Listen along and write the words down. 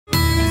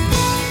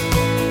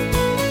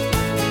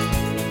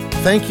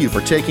Thank you for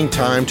taking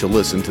time to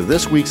listen to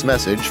this week's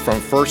message from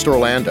First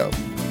Orlando.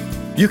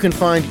 You can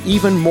find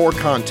even more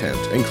content,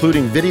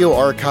 including video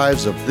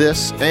archives of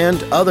this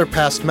and other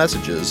past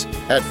messages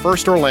at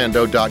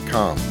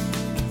firstorlando.com.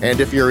 And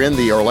if you're in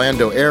the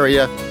Orlando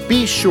area,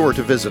 be sure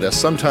to visit us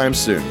sometime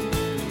soon.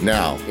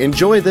 Now,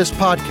 enjoy this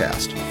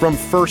podcast from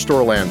First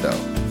Orlando.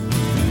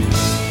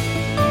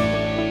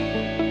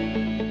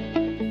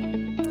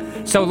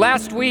 So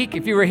last week,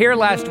 if you were here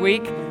last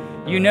week,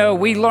 you know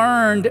we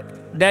learned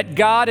that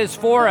God is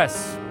for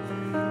us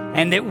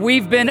and that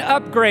we've been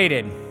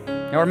upgraded.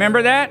 You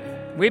remember that?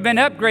 We've been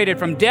upgraded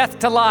from death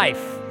to life.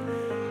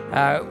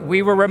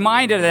 We were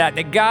reminded of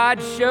that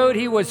God showed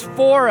He was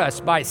for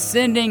us by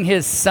sending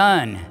His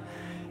Son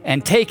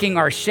and taking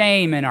our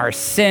shame and our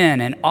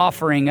sin and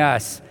offering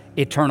us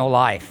eternal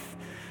life.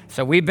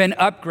 So we've been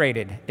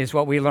upgraded is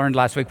what we learned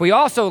last week. We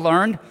also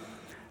learned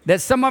that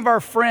some of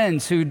our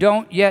friends who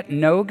don't yet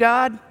know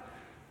God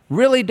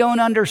really don't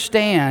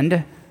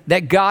understand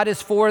that God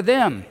is for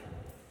them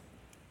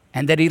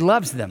and that He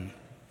loves them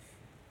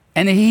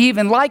and that He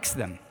even likes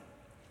them.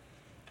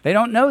 They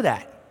don't know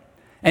that.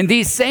 And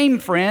these same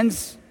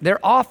friends, they're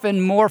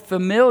often more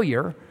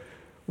familiar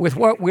with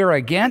what we're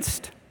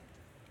against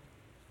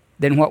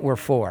than what we're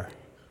for.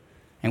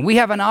 And we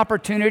have an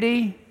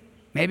opportunity,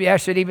 maybe I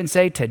should even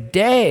say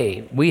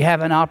today, we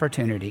have an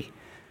opportunity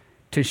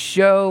to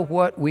show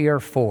what we are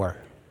for,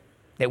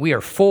 that we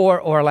are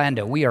for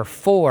Orlando. We are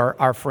for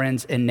our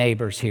friends and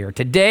neighbors here.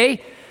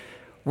 Today,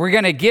 we're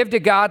going to give to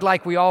God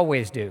like we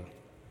always do,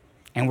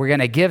 and we're going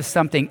to give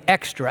something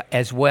extra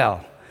as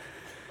well.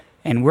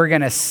 And we're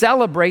going to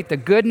celebrate the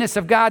goodness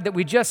of God that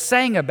we just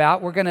sang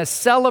about. We're going to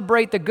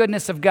celebrate the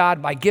goodness of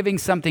God by giving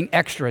something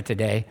extra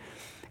today.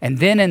 And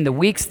then in the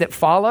weeks that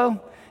follow,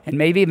 and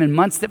maybe even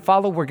months that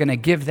follow, we're going to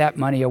give that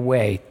money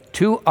away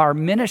to our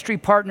ministry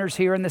partners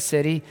here in the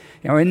city,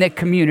 or in the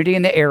community,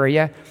 in the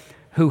area,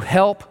 who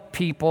help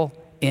people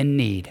in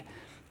need.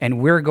 And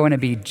we're going to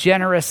be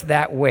generous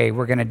that way.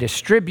 We're going to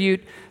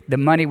distribute the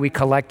money we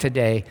collect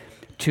today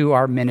to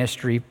our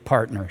ministry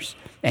partners.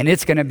 And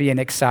it's going to be an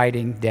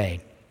exciting day.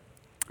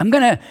 I'm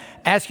going to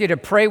ask you to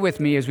pray with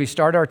me as we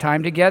start our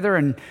time together.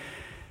 And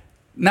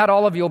not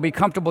all of you will be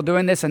comfortable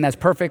doing this, and that's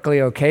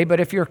perfectly okay. But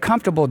if you're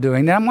comfortable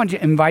doing that, I'm going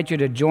to invite you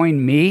to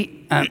join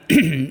me.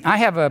 I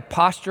have a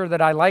posture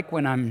that I like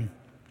when I'm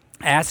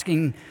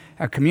asking,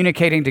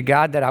 communicating to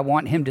God that I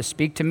want Him to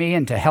speak to me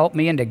and to help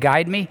me and to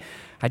guide me.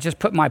 I just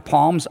put my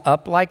palms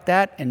up like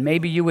that, and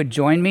maybe you would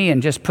join me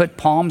and just put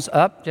palms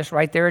up just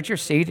right there at your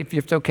seat. If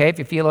it's okay, if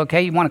you feel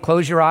okay, you want to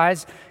close your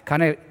eyes,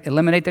 kind of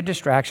eliminate the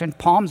distraction,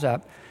 palms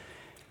up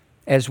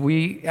as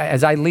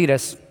I lead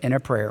us in a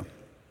prayer.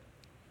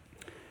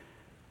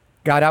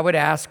 God, I would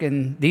ask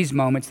in these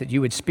moments that you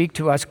would speak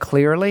to us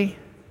clearly,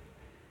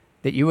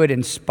 that you would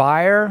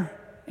inspire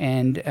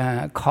and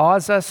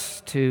cause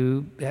us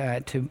to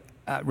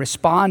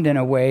respond in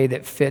a way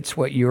that fits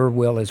what your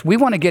will is. We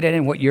want to get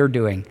in what you're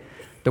doing,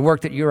 the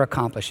work that you're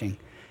accomplishing.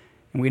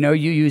 And we know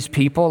you use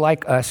people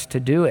like us to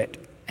do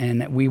it,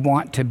 and we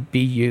want to be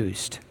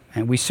used.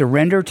 And we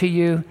surrender to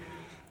you,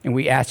 and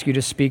we ask you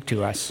to speak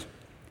to us.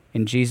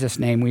 In Jesus'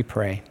 name we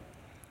pray.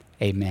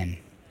 Amen.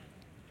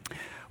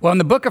 Well, in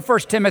the book of 1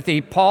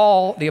 Timothy,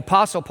 Paul, the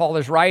Apostle Paul,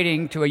 is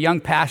writing to a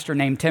young pastor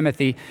named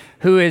Timothy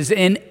who is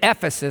in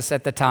Ephesus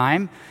at the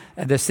time,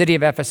 the city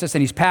of Ephesus,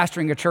 and he's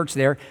pastoring a church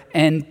there.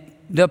 And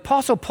the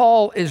Apostle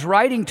Paul is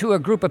writing to a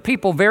group of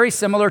people very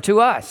similar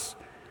to us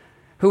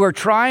who are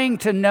trying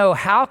to know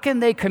how can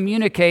they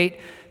communicate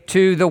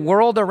to the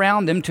world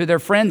around them, to their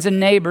friends and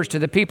neighbors, to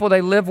the people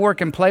they live,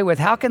 work, and play with.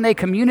 How can they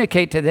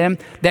communicate to them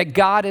that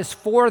God is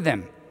for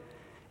them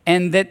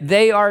and that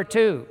they are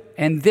too?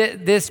 And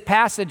this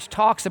passage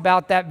talks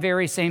about that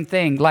very same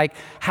thing. Like,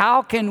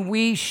 how can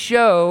we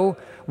show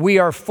we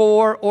are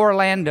for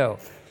Orlando?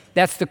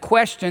 That's the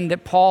question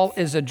that Paul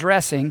is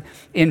addressing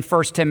in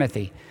 1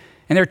 Timothy.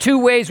 And there are two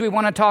ways we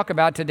want to talk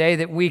about today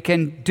that we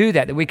can do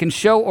that we can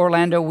show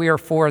Orlando we are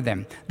for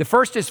them. The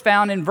first is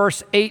found in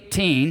verse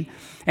 18,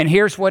 and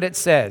here's what it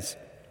says.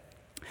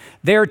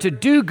 They're to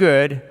do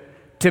good,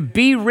 to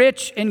be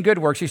rich in good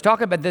works. He's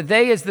talking about the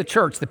they is the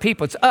church, the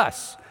people, it's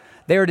us.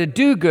 They are to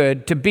do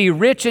good, to be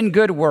rich in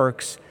good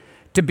works,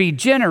 to be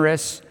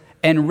generous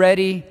and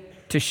ready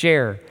to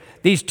share.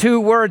 These two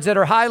words that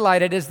are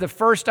highlighted is the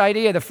first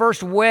idea, the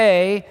first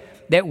way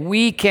that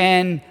we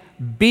can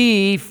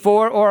be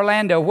for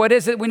Orlando. What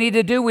is it we need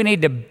to do? We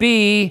need to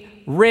be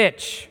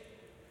rich.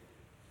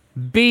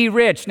 Be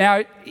rich.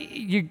 Now,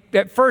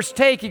 at first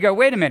take, you go,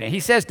 wait a minute.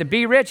 He says to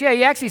be rich? Yeah,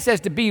 he actually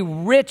says to be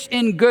rich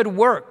in good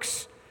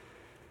works.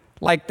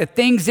 Like the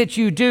things that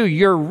you do,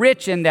 you're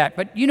rich in that.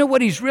 But you know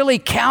what he's really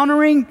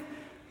countering?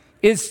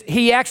 Is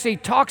he actually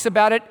talks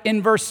about it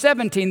in verse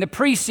 17, the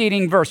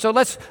preceding verse. So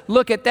let's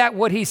look at that,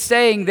 what he's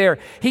saying there.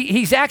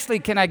 He's actually,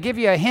 can I give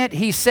you a hint?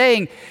 He's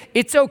saying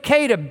it's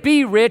okay to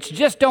be rich,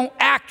 just don't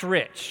act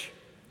rich.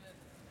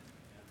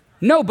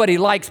 Nobody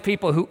likes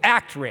people who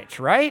act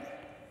rich, right?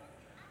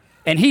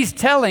 And he's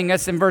telling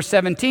us in verse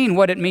 17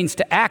 what it means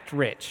to act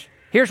rich.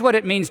 Here's what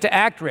it means to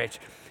act rich.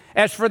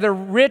 As for the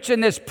rich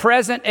in this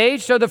present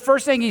age, so the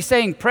first thing he's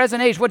saying,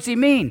 present age, what's he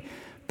mean?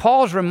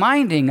 Paul's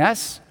reminding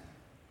us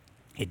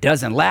it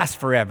doesn't last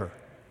forever.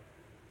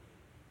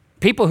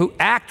 People who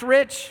act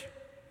rich,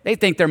 they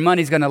think their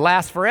money's going to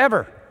last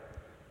forever.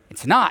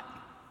 It's not.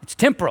 It's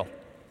temporal.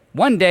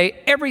 One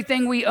day,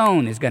 everything we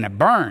own is going to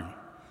burn.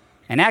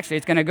 And actually,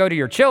 it's going to go to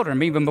your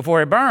children even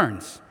before it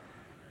burns.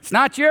 It's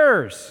not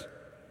yours.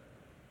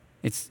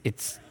 It's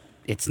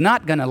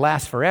not going to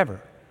last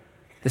forever.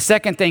 The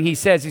second thing he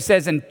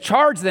says, and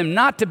charge them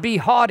not to be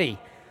haughty.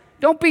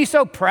 Don't be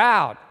so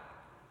proud.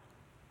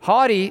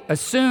 Haughty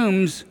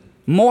assumes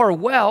more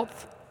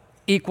wealth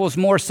equals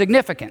more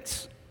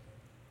significance.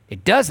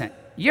 It doesn't.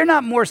 You're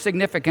not more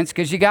significant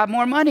because you got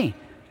more money.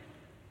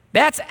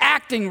 That's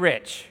acting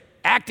rich,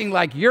 acting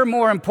like you're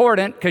more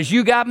important because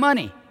you got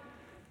money.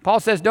 Paul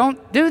says,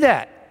 don't do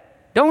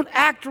that. Don't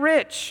act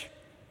rich.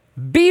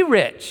 Be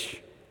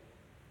rich.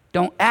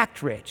 Don't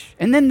act rich.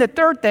 And then the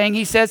third thing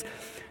he says,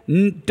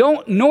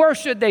 nor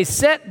should they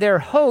set their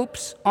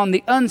hopes on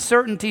the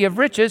uncertainty of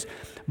riches,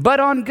 but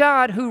on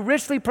God who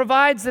richly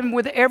provides them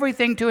with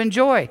everything to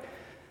enjoy.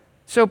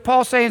 So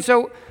Paul's saying,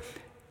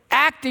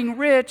 acting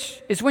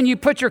rich is when you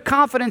put your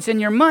confidence in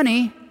your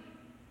money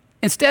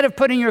instead of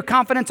putting your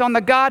confidence on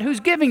the God who's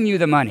giving you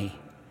the money.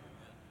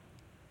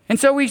 And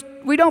so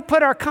we don't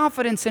put our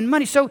confidence in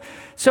money. So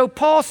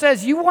Paul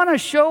says, you want to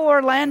show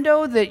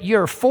Orlando that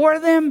you're for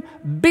them?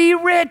 Be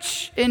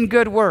rich in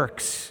good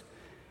works.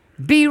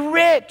 Be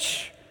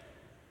rich.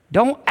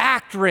 Don't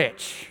act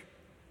rich.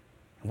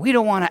 We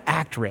don't want to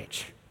act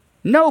rich.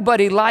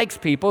 Nobody likes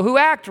people who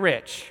act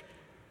rich.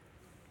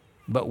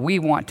 But we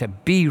want to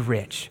be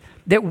rich.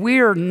 That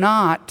we're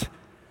not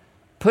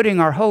putting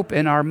our hope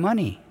in our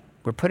money.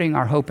 We're putting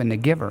our hope in the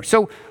giver.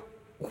 So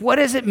what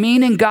does it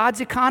mean in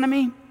God's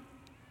economy?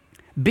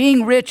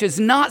 Being rich is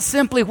not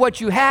simply what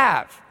you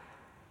have,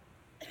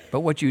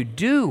 but what you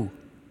do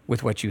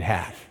with what you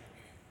have.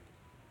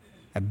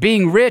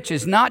 Being rich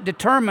is not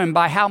determined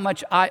by how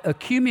much I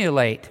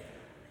accumulate,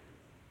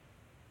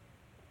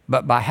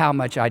 but by how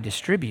much I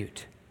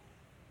distribute.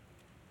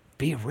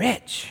 Be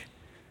rich.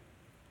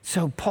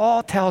 So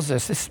Paul tells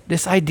us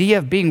this idea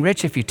of being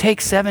rich, if you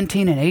take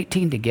 17 and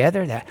 18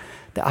 together, that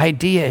the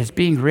idea is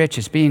being rich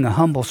is being a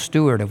humble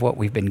steward of what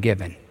we've been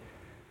given.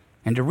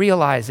 And to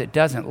realize it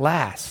doesn't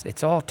last.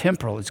 It's all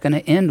temporal. It's going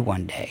to end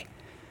one day.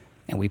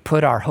 And we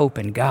put our hope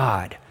in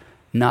God,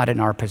 not in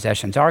our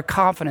possessions. Our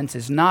confidence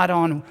is not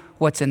on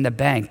what's in the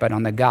bank, but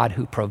on the God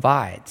who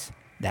provides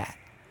that.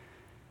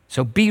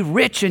 So be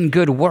rich in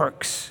good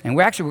works. And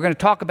we're going to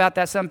talk about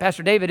that some.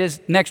 Pastor David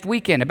is next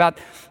weekend about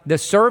the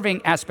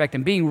serving aspect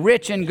and being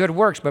rich in good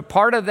works. But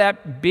part of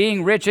that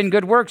being rich in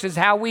good works is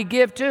how we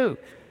give too.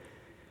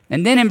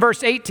 And then in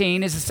verse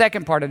 18 is the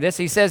second part of this.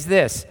 He says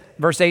this,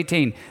 verse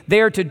 18, they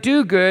are to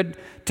do good,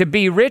 to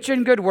be rich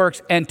in good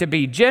works, and to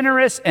be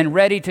generous and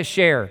ready to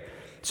share.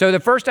 So the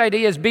first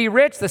idea is be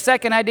rich. The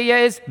second idea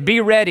is be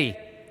ready.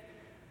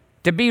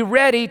 To be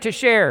ready to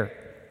share.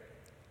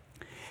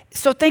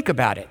 So think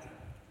about it.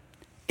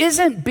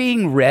 Isn't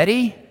being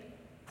ready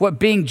what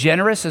being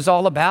generous is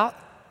all about?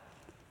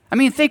 I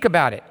mean, think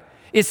about it.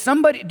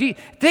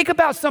 Think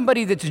about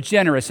somebody that's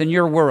generous in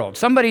your world.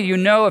 Somebody you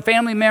know, a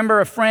family member,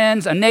 a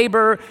friend, a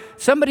neighbor,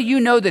 somebody you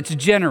know that's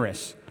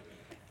generous.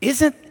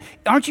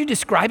 Aren't you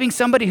describing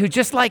somebody who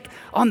just like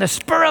on the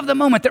spur of the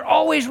moment, they're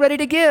always ready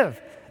to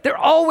give. They're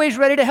always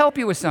ready to help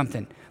you with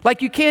something.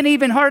 Like you can't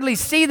even hardly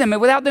see them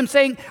without them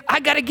saying, I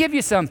got to give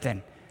you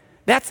something.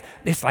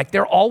 It's like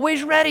they're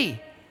always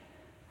ready.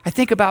 I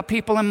think about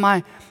people in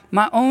my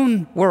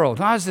own world.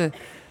 When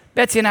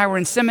Betsy and I were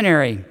in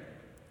seminary,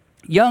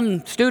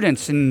 young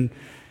students and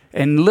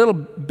little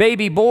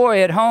baby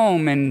boy at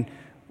home, and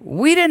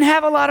we didn't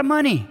have a lot of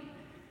money.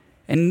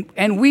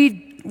 And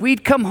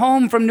we'd come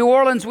home from New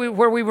Orleans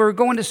where we were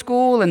going to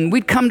school, and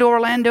we'd come to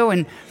Orlando,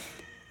 and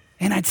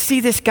I'd see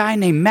this guy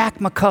named Mac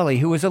McCulley,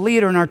 who was a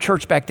leader in our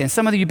church back then.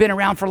 Some of you have been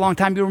around for a long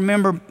time, you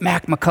remember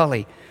Mac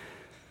McCulley.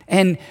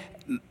 And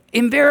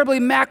invariably,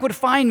 Mac would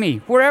find me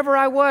wherever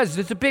I was.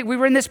 We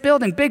were in this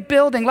building, big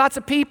building, lots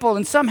of people,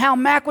 and somehow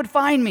Mac would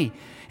find me.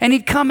 And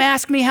he'd come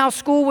ask me how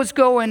school was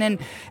going and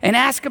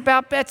ask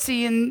about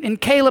Betsy and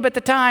Caleb at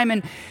the time.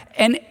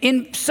 And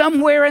in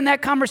somewhere in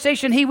that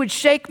conversation, he would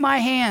shake my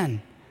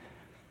hand.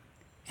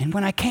 And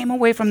when I came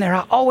away from there,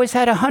 I always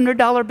had a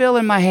 $100 bill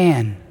in my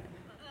hand.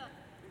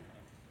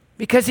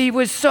 Because he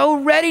was so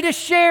ready to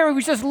share. He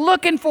was just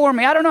looking for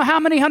me. I don't know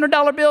how many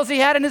 $100 bills he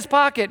had in his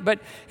pocket,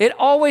 but it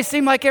always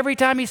seemed like every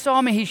time he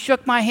saw me, he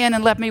shook my hand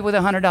and left me with a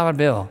 $100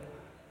 bill.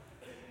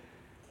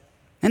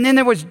 And then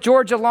there was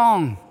Georgia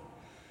Long.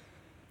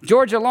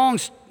 Georgia Long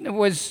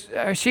was,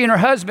 she and her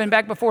husband,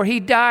 back before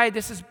he died,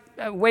 this is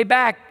way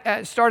back,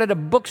 started a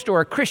bookstore,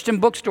 a Christian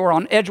bookstore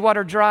on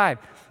Edgewater Drive.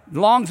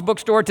 Long's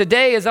bookstore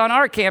today is on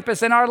our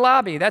campus in our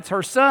lobby. That's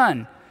her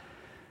son.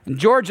 And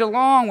Georgia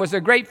Long was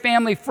a great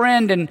family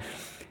friend,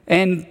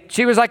 and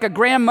she was like a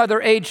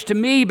grandmother age to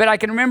me, but I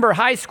can remember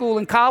high school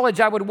and college,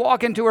 I would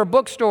walk into her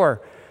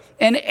bookstore,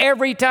 And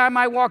every time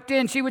I walked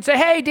in, she would say,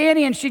 "Hey,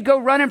 Danny," and she'd go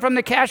running from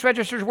the cash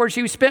registers where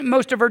she spent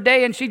most of her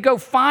day, and she'd go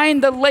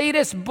find the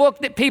latest book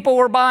that people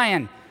were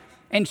buying.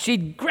 And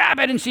she'd grab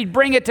it and she'd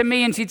bring it to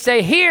me and she'd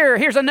say,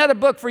 here's another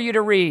book for you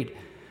to read.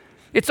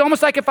 It's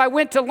almost like if I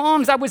went to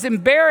Long's, I was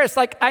embarrassed.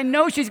 Like, I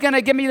know she's going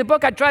to give me the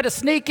book. I'd try to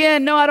sneak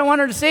in. No, I don't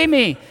want her to see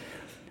me,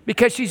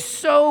 because she's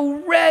so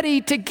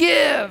ready to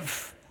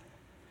give.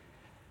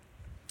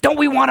 Don't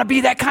we want to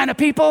be that kind of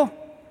people?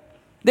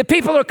 The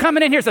people are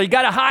coming in here, so you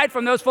got to hide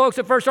from those folks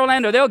at First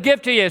Orlando. They'll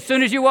give to you as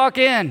soon as you walk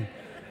in.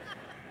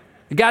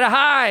 You got to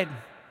hide,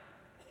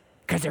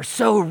 because they're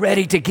so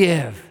ready to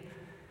give.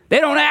 They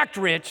don't act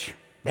rich.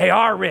 They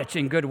are rich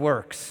in good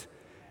works.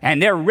 And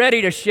they're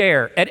ready to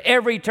share. At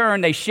every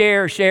turn, they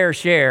share.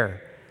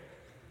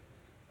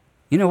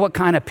 You know what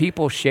kind of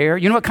people share?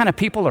 You know what kind of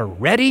people are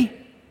ready?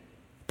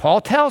 Paul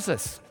tells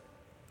us.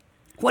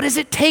 What does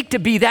it take to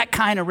be that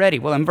kind of ready?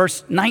 Well, in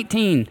verse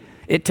 19,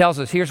 it tells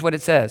us, here's what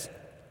it says.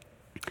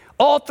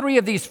 All three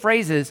of these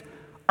phrases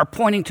are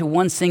pointing to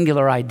one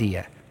singular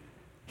idea.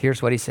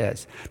 Here's what he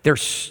says. They're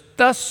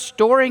thus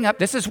storing up.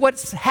 This is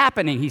what's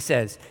happening, he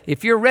says.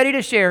 If you're ready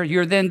to share,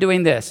 you're then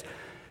doing this.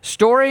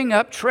 Storing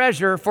up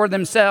treasure for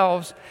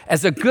themselves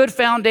as a good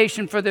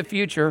foundation for the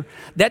future,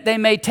 that they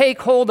may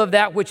take hold of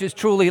that which is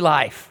truly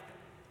life.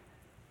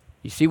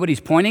 You see what he's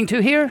pointing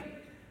to here?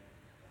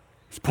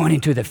 He's pointing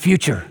to the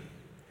future.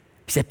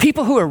 He said,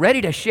 people who are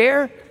ready to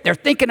share, they're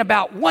thinking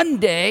about one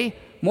day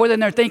more than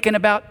they're thinking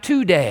about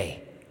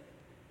today.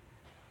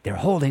 They're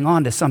holding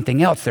on to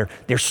something else.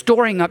 They're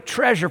storing up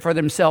treasure for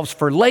themselves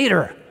for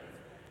later.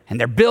 And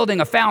they're building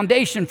a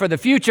foundation for the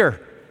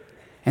future.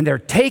 And they're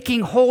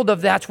taking hold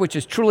of that which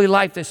is truly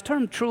life. This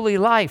term, truly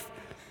life,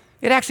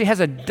 it actually has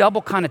a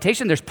double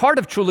connotation. There's part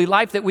of truly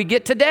life that we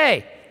get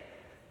today.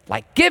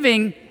 Like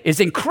giving is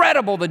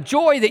incredible, the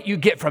joy that you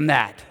get from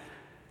that.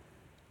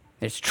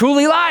 It's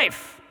truly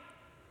life.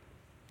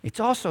 It's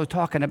also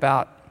talking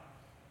about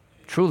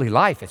truly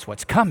life. It's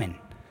what's coming.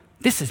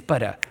 This is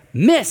but a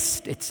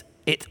mist. It's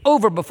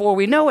over before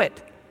we know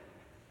it.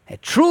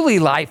 And truly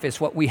life is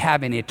what we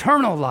have in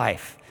eternal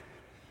life.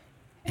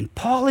 And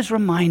Paul is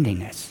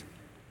reminding us,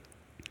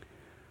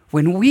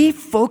 when we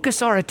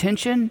focus our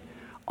attention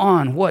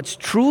on what's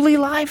truly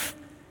life,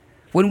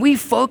 when we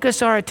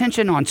focus our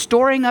attention on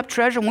storing up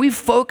treasure, when we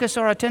focus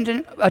our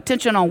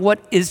attention on what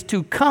is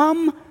to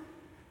come,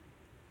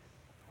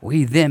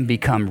 we then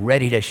become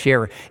ready to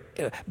share.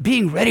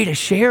 Being ready to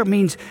share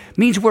means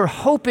we're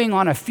hoping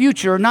on a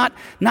future, not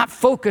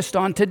focused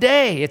on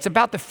today. It's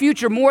about the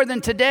future more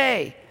than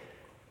today.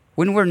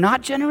 When we're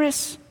not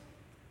generous,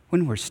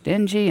 when we're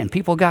stingy, and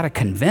people got to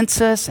convince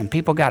us, and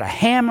people got to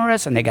hammer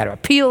us, and they got to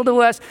appeal to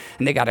us,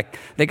 and they got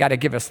to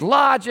give us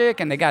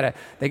logic, and they got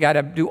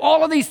to do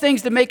all of these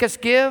things to make us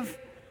give.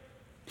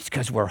 It's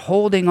because we're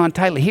holding on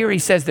tightly. Here he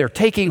says they're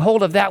taking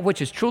hold of that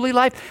which is truly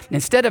life.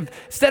 Instead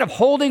of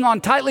holding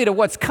on tightly to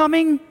what's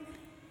coming,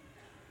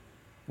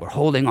 we're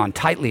holding on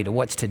tightly to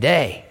what's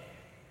today.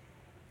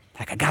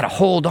 Like, I got to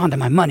hold on to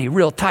my money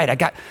real tight. I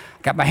got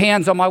my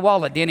hands on my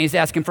wallet. Danny's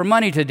asking for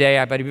money today.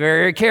 I better be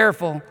very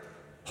careful.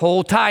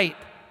 Hold tight.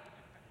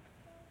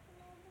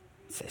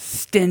 It's a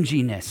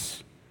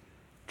stinginess,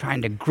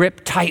 trying to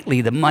grip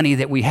tightly the money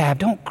that we have.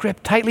 Don't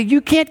grip tightly.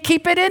 You can't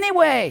keep it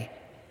anyway.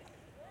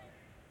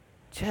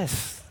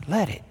 Just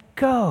let it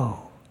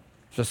go.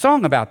 There's a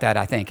song about that,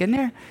 I think, isn't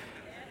there?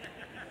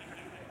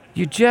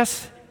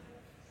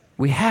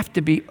 We have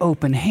to be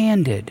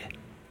open-handed.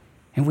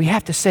 And we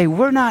have to say,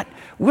 we're not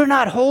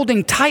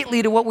holding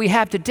tightly to what we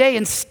have today.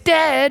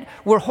 Instead,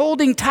 we're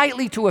holding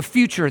tightly to a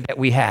future that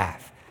we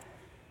have.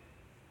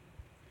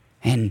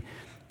 And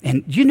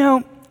you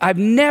know, I've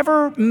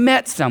never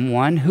met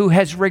someone who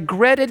has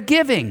regretted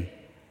giving.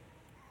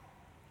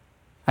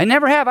 I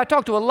never have. I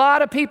talked to a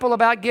lot of people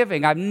about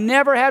giving. I've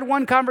never had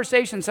one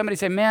conversation, somebody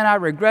say, man, I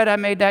regret I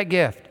made that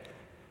gift.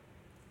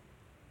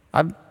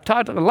 I've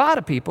talked to a lot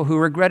of people who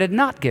regretted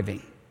not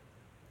giving.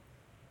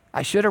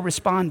 I should have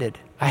responded.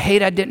 I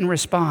hate I didn't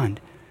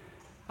respond.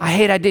 I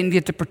hate I didn't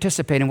get to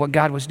participate in what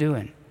God was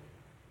doing.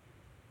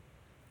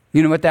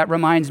 You know what that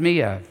reminds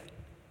me of?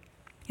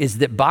 Is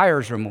that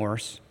buyer's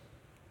remorse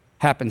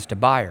happens to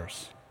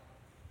buyers,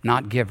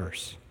 not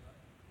givers.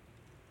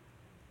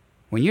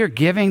 When you're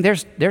giving,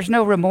 there's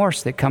no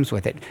remorse that comes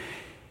with it.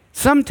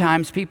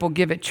 Sometimes people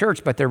give at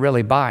church, but they're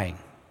really buying.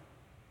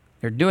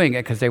 They're doing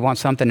it because they want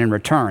something in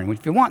return.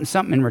 If you're wanting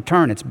something in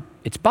return,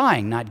 it's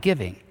buying, not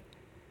giving.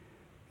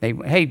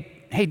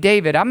 Hey,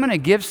 David, I'm going to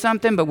give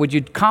something, but would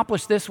you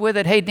accomplish this with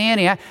it? Hey,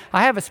 Danny, I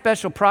have a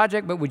special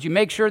project, but would you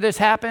make sure this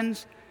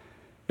happens?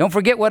 Don't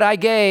forget what I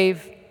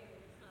gave.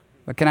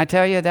 But can I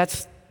tell you,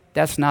 that's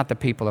not the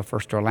people of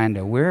First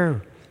Orlando.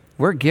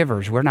 We're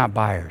givers. We're not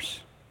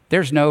buyers.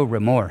 There's no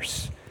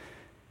remorse,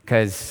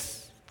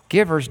 because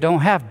givers don't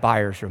have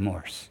buyer's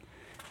remorse.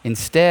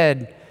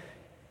 Instead,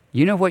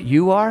 you know what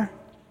you are?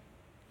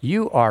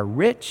 You are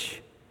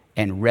rich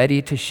and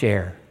ready to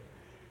share.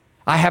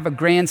 I have a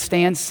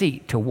grandstand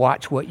seat to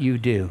watch what you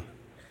do,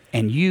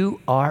 and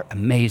you are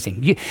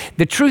amazing.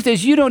 The truth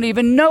is, you don't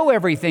even know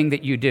everything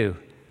that you do.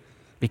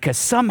 Because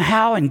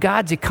somehow in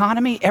God's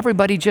economy,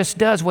 everybody just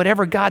does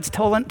whatever God's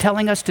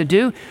telling us to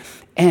do.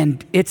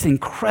 And it's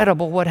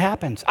incredible what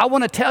happens. I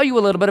want to tell you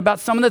a little bit about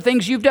some of the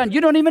things you've done. You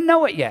don't even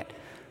know it yet.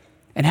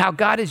 And how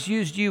God has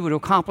used you to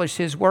accomplish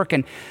his work.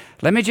 And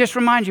let me just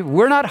remind you,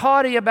 we're not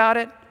haughty about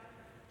it.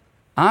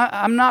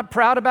 I'm not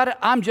proud about it.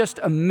 I'm just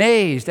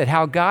amazed at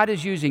how God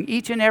is using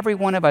each and every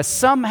one of us.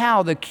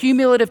 Somehow the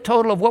cumulative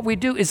total of what we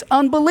do is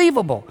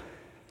unbelievable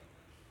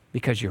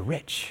because you're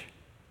rich.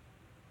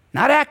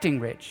 Not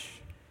acting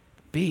rich,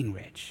 being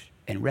rich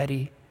and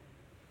ready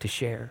to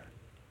share.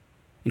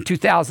 In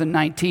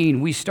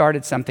 2019, we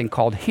started something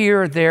called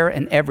Here, There,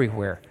 and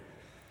Everywhere.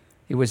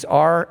 It was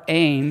our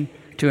aim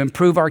to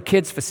improve our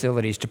kids'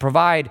 facilities, to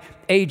provide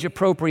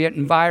age-appropriate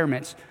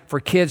environments for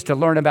kids to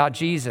learn about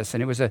Jesus.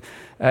 And it was a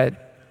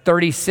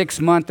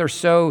 36-month or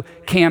so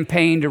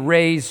campaign to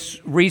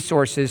raise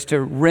resources to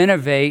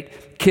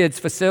renovate kids'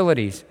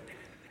 facilities.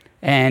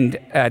 And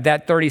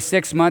that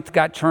 36-month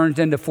got turned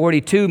into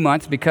 42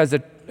 months because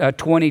of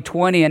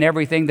 2020 and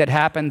everything that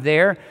happened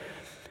there.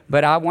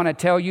 But I want to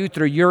tell you,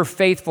 through your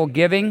faithful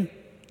giving,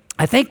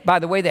 I think, by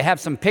the way, they have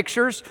some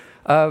pictures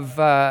of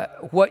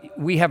what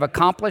we have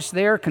accomplished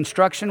there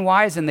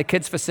construction-wise in the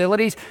kids'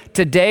 facilities.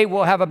 Today,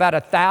 we'll have about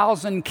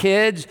 1,000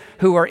 kids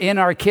who are in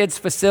our kids'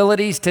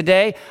 facilities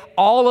today.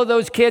 All of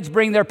those kids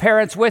bring their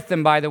parents with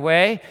them, by the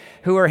way,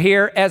 who are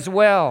here as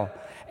well,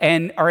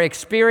 and are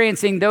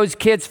experiencing those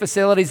kids'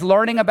 facilities,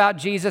 learning about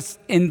Jesus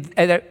in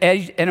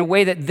a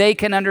way that they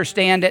can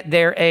understand at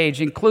their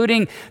age,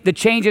 including the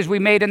changes we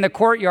made in the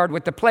courtyard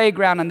with the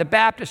playground and the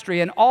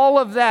baptistry, and all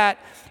of that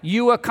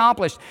you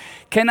accomplished.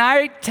 Can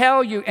I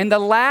tell you, in the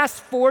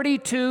last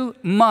 42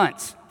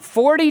 months,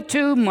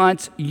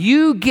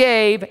 you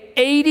gave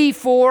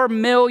 $84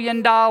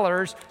 million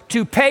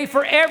to pay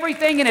for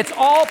everything, and it's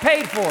all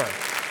paid for.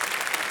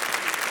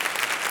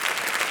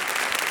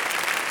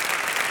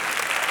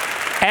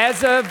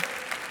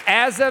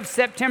 As of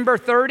September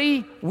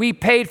 30, we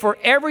paid for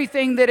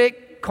everything that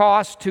it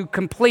cost to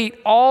complete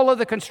all of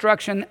the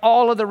construction,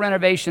 all of the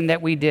renovation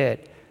that we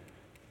did.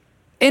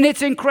 And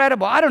it's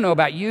incredible. I don't know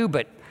about you,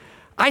 but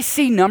I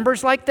see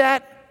numbers like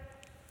that,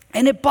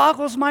 and it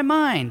boggles my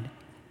mind.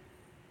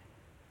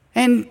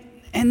 And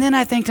then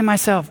I think to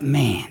myself,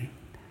 man,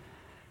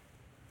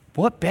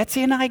 what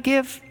Betsy and I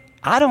give,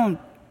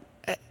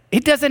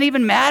 it doesn't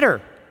even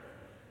matter.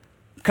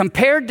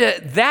 Compared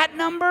to that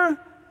number,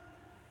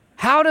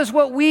 how does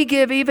what we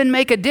give even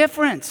make a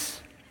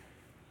difference?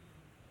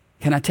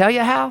 Can I tell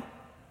you how?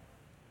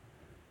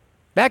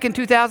 Back in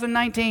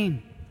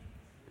 2019,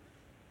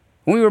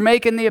 when we were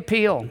making the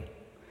appeal,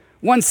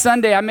 one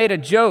Sunday I made a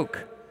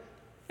joke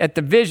at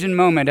the vision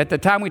moment. At the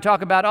time we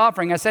talk about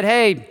offering, I said,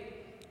 hey,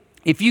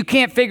 if you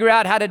can't figure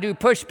out how to do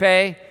push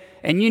pay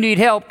and you need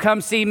help,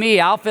 come see me.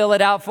 I'll fill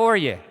it out for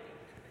you.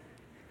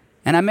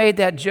 And I made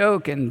that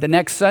joke, and the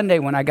next Sunday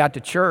when I got to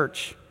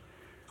church,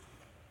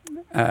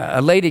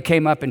 a lady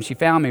came up and she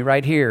found me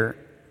right here,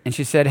 and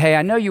she said, hey,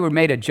 I know you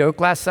made a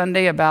joke last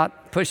Sunday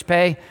about push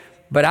pay,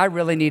 but I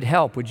really need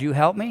help. Would you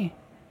help me?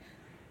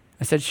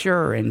 I said,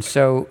 sure. And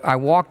so I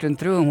walked in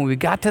through, and when we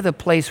got to the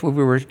place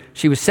where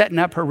she was setting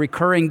up her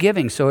recurring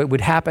giving so it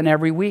would happen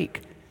every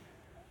week.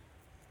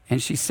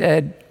 And she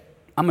said,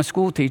 I'm a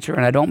school teacher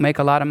and I don't make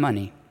a lot of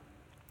money,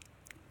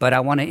 but I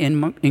want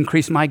to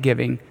increase my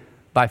giving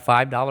by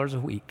 $5 a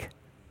week.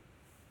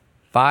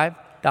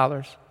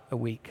 $5 a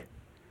week.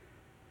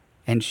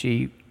 And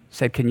she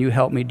said, can you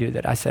help me do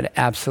that? I said,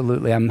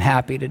 absolutely, I'm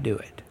happy to do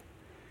it.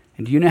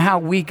 And do you know how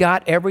we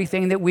got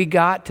everything that we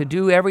got to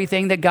do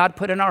everything that God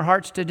put in our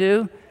hearts to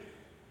do?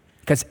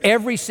 Because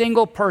every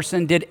single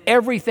person did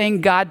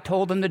everything God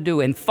told them to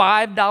do. And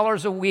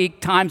 $5 a week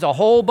times a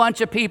whole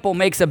bunch of people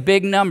makes a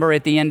big number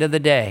at the end of the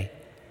day.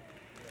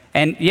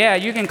 And yeah,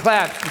 you can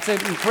clap. It's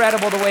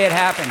incredible the way it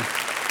happened.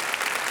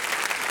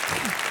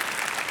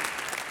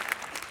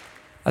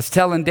 I was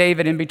telling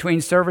David in between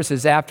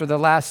services, after the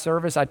last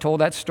service, I told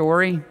that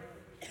story.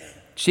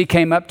 She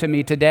came up to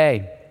me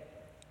today.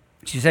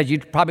 She said, you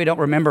probably don't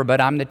remember,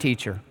 but I'm the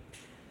teacher.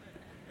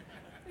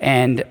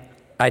 And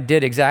I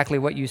did exactly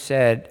what you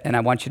said, and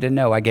I want you to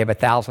know I gave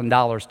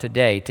 $1,000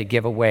 today to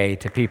give away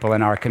to people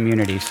in our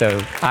community.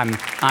 So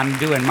I'm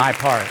doing my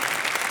part.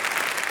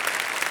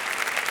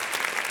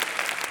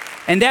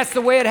 And that's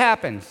the way it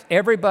happens.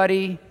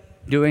 Everybody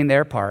doing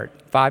their part.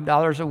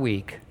 $5 a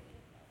week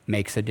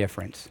makes a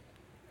difference.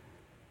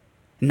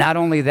 Not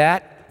only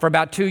that, for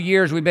about 2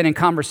 years, we've been in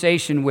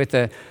conversation with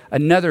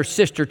another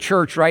sister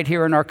church right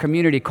here in our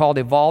community called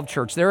Evolve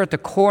Church. They're at the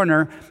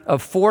corner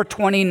of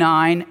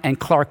 429 and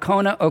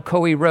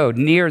Clarkona-Ocoee Road,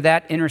 near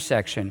that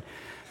intersection.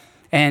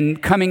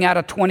 And coming out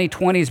of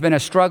 2020 has been a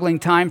struggling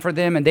time for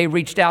them, and they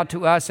reached out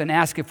to us and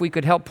asked if we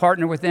could help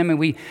partner with them, and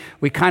we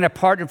kind of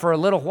partnered for a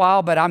little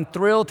while, but I'm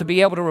thrilled to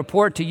be able to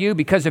report to you,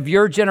 because of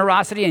your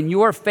generosity and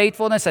your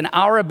faithfulness and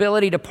our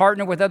ability to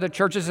partner with other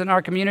churches in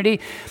our community.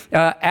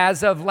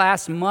 As of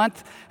last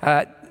month,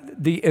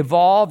 the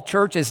Evolve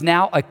Church is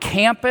now a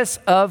campus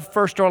of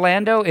First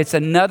Orlando. It's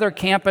another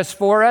campus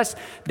for us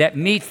that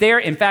meets there.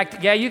 In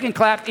fact, yeah, you can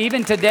clap.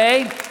 Even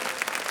today,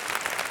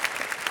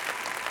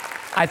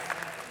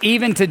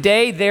 Even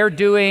today, they're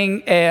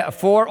doing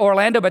for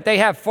Orlando, but they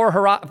have for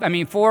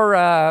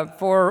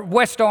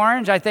West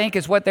Orange, I think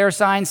is what their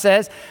sign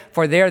says,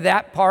 for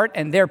that part.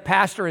 And their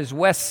pastor is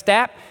Wes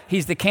Stapp.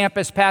 He's the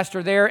campus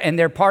pastor there, and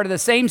they're part of the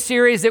same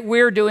series that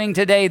we're doing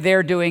today,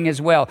 they're doing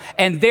as well.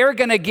 And they're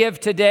going to give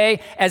today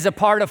as a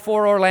part of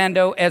For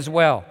Orlando as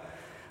well.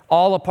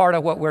 All a part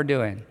of what we're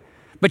doing.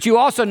 But you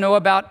also know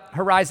about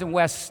Horizon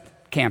West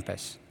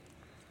Campus.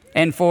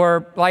 And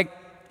for like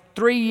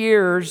 3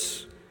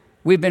 years,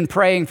 we've been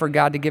praying for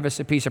God to give us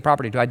a piece of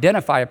property, to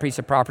identify a piece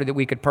of property that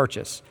we could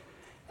purchase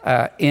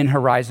in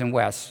Horizon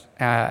West.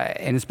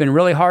 And it's been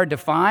really hard to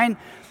find,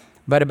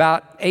 but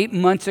about 8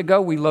 months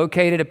ago, we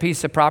located a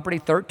piece of property,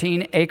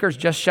 13 acres,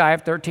 just shy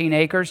of 13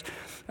 acres.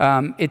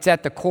 It's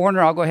at the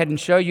corner. I'll go ahead and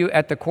show you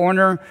at the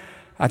corner.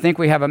 I think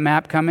we have a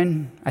map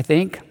coming, I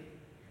think.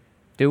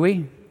 Do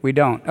we? We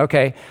don't.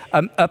 Okay.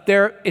 Up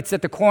there, it's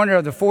at the corner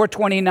of the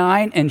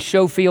 429 and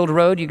Schofield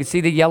Road. You can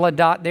see the yellow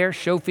dot there,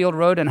 Schofield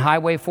Road and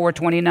Highway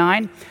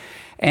 429.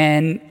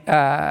 And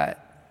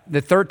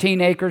the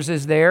 13 acres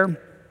is there.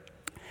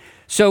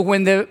 So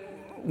when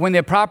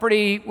the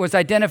property was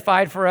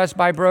identified for us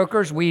by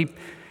brokers,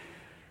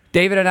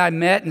 David and I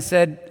met and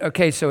said,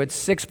 okay, so it's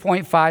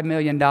 $6.5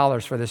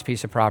 million for this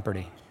piece of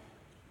property.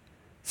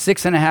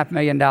 $6.5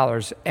 million,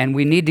 and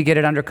we need to get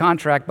it under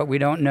contract, but we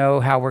don't know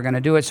how we're going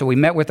to do it. So we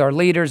met with our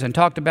leaders and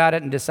talked about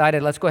it and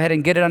decided, let's go ahead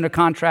and get it under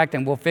contract,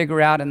 and we'll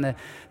figure out in the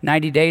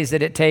 90 days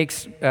that it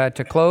takes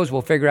to close,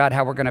 we'll figure out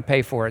how we're going to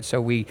pay for it. So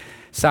we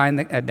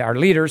our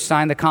leaders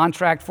signed the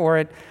contract for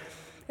it,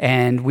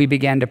 and we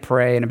began to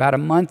pray. And about a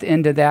month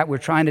into that, we're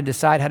trying to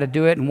decide how to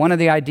do it. And one of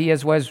the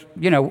ideas was,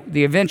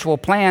 the eventual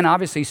plan,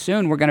 obviously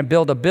soon we're going to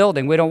build a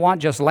building. We don't want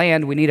just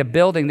land. We need a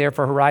building there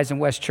for Horizon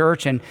West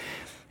Church.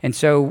 And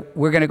so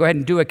we're going to go ahead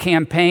and do a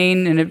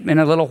campaign in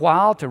a little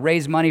while to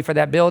raise money for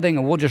that building,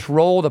 and we'll just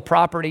roll the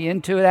property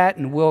into that,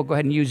 and we'll go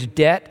ahead and use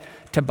debt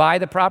to buy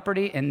the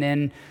property and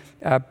then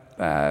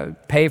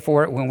pay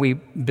for it when we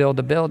build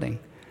the building.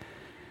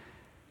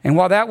 And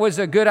while that was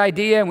a good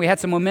idea and we had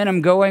some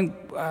momentum going,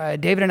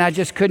 David and I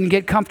just couldn't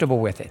get comfortable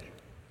with it.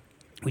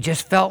 We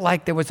just felt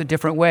like there was a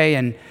different way.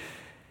 And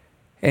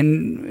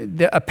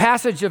a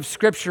passage of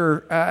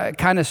Scripture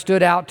kind of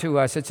stood out to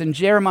us. It's in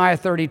Jeremiah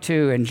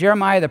 32. And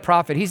Jeremiah the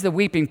prophet, he's the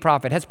weeping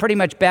prophet, has pretty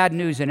much bad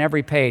news in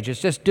every page. It's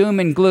just doom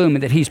and gloom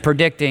that he's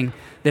predicting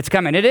that's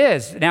coming. It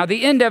is. Now,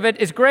 the end of it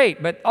is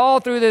great, but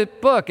all through the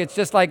book, it's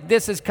just like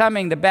this is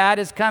coming, the bad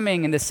is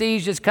coming, and the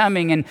siege is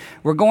coming, and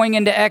we're going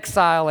into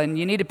exile, and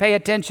you need to pay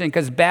attention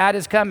because bad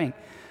is coming.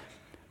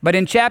 But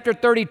in chapter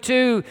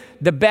 32,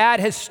 the bad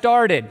has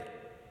started.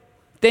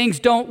 Things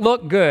don't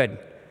look good.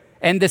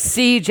 And the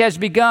siege has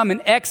begun,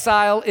 and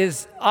exile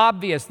is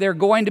obvious. They're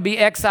going to be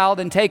exiled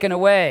and taken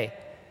away.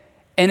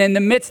 And in the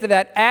midst of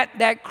that, at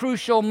that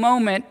crucial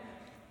moment,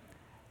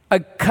 a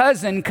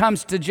cousin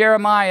comes to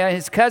Jeremiah.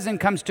 His cousin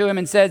comes to him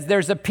and says,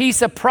 there's a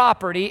piece of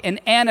property in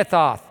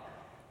Anathoth,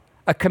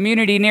 a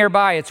community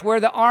nearby. It's where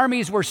the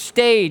armies were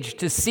staged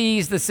to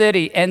seize the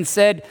city, and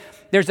said,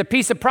 there's a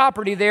piece of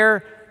property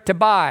there to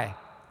buy,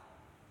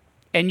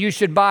 and you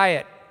should buy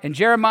it. And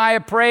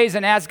Jeremiah prays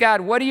and asks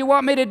God, what do you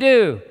want me to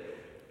do?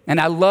 And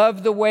I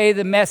love the way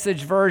the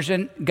Message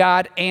version,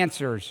 God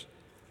answers.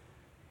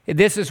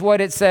 This is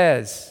what it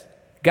says.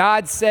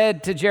 God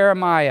said to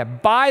Jeremiah,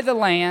 buy the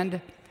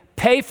land,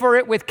 pay for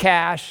it with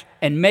cash,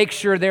 and make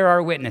sure there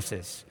are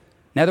witnesses.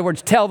 In other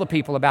words, tell the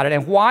people about it.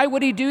 And why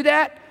would he do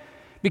that?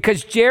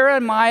 Because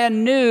Jeremiah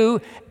knew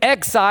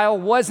exile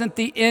wasn't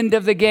the end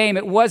of the game.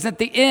 It wasn't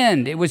the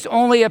end. It was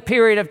only a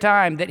period of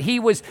time that he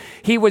was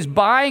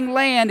buying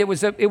land. It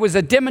was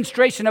a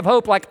demonstration of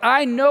hope. Like,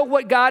 I know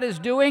what God is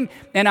doing,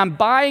 and I'm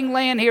buying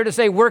land here to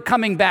say we're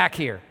coming back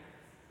here.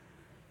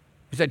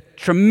 It was a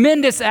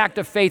tremendous act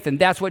of faith, and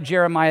that's what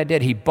Jeremiah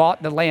did. He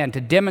bought the land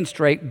to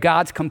demonstrate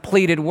God's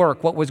completed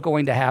work, what was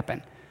going to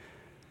happen.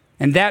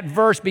 And that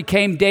verse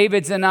became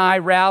David's and I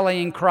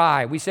rallying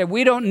cry. We said,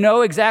 we don't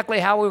know exactly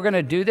how we're going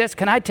to do this.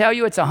 Can I tell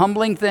you it's a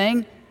humbling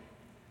thing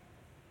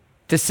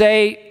to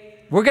say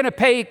we're going to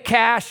pay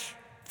cash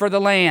for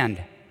the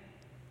land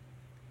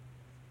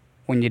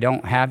when you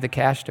don't have the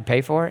cash to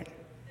pay for it?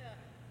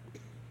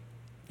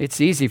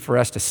 It's easy for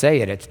us to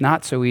say it. It's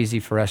not so easy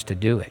for us to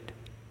do it.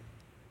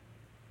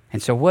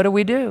 And so what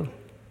do?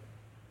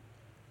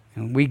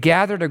 And we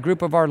gathered a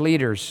group of our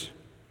leaders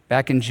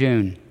back in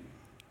June.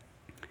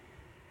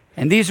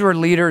 And these were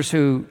leaders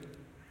who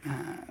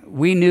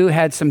we knew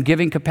had some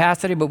giving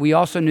capacity, but we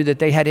also knew that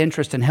they had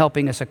interest in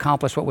helping us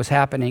accomplish what was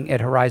happening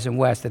at Horizon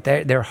West,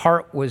 that their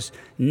heart was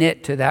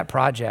knit to that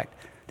project.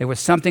 There was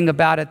something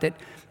about it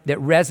that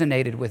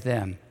resonated with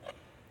them.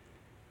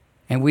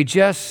 And we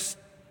just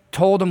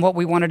told them what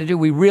we wanted to do.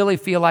 We really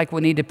feel like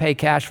we need to pay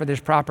cash for this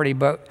property,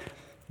 but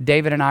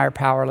David and I are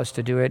powerless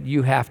to do it.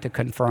 You have to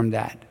confirm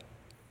that.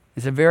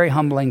 It's a very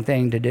humbling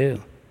thing to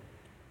do.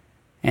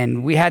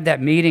 And we had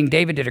that meeting.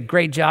 David did a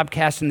great job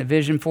casting the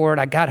vision for it.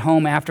 I got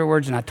home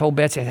afterwards and I told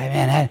Betsy,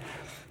 man,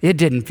 it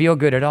didn't feel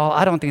good at all.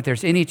 I don't think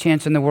there's any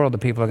chance in the world that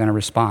people are going to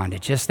respond.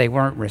 It just, they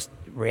weren't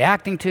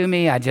reacting to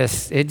me. It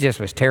just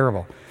was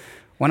terrible.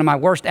 One of my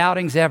worst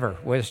outings ever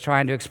was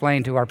trying to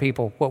explain to our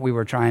people what we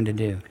were trying to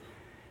do.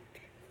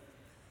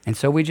 And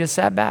so we just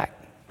sat back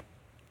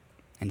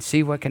and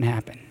see what can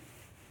happen.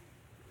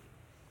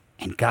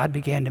 And God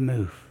began to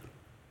move.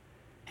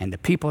 And the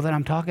people that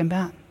I'm talking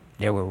about,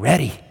 they were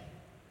ready.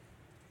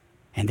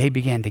 And they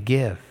began to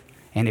give.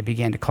 And it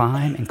began to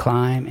climb and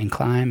climb and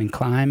climb and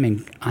climb.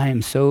 And I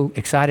am so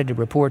excited to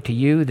report to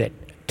you that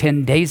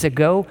 10 days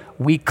ago,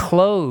 we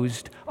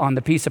closed on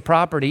the piece of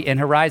property in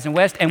Horizon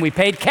West, and we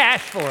paid cash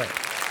for it.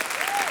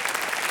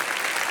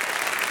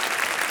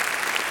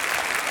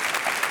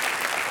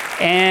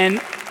 And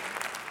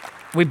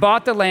we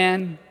bought the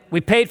land,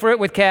 we paid for it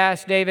with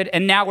cash, David,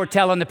 and now we're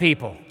telling the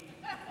people.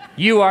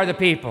 You are the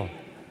people.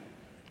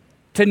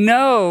 To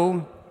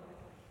know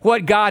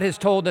what God has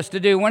told us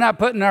to do. We're not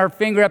putting our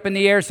finger up in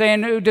the air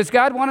saying, does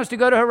God want us to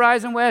go to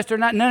Horizon West or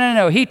not?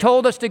 No. He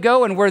told us to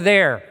go, and we're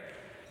there.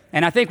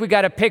 And I think we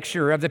got a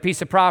picture of the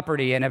piece of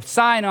property and a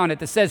sign on it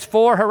that says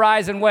for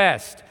Horizon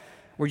West.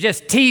 We're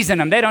just teasing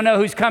them. They don't know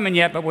who's coming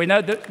yet, but we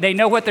know they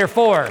know what they're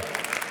for.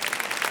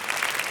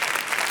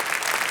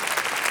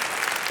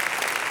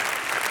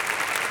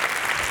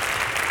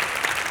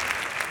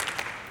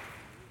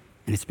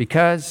 And it's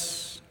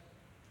because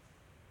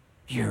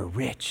you're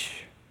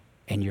rich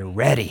and you're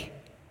ready.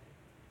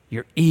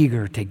 You're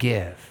eager to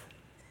give.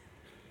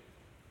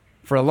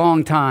 For a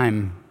long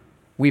time,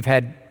 we've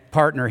had a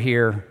partner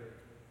here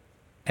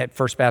at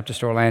First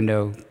Baptist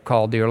Orlando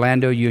called the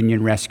Orlando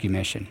Union Rescue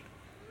Mission.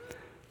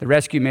 The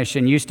Rescue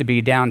Mission used to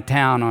be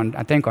downtown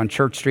on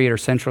Church Street or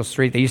Central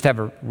Street. They used to have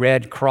a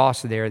red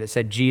cross there that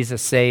said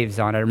Jesus Saves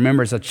on it. I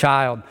remember as a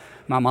child,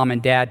 my mom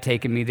and dad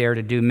taking me there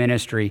to do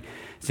ministry.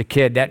 As a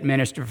kid, that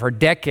ministry for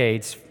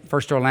decades,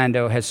 First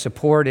Orlando has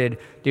supported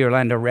the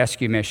Orlando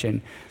Rescue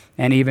Mission.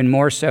 And even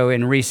more so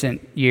in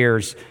recent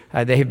years,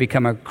 they have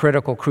become a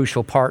critical,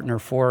 crucial partner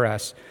for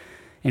us.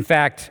 In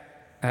fact,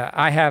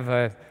 I have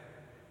a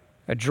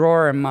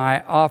drawer in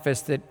my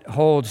office that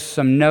holds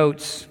some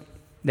notes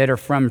that are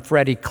from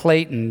Freddie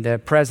Clayton, the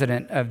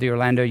president of the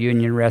Orlando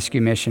Union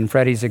Rescue Mission.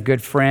 Freddie's a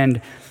good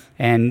friend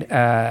and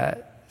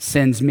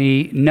sends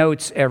me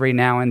notes every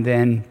now and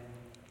then.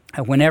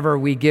 Whenever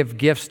we give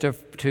gifts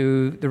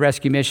to the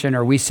rescue mission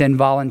or we send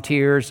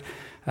volunteers,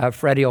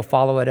 Freddie will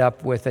follow it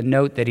up with a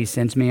note that he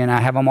sends me, and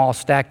I have them all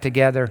stacked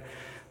together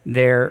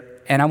there.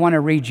 And I want to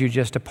read you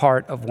just a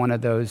part of one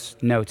of those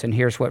notes. And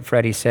here's what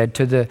Freddie said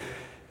to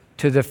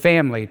the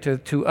family,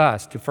 to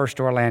us, to First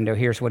Orlando.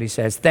 Here's what he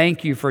says.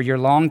 Thank you for your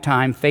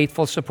longtime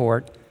faithful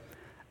support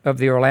of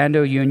the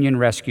Orlando Union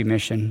Rescue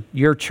Mission.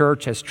 Your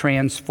church has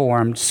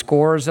transformed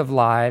scores of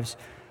lives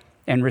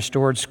and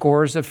restored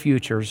scores of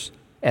futures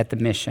at the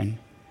mission.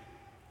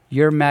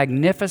 Your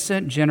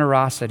magnificent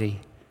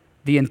generosity,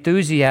 the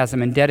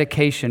enthusiasm and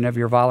dedication of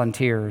your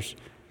volunteers,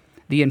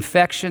 the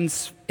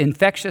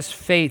infectious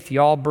faith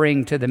y'all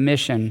bring to the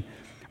mission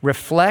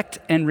reflect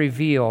and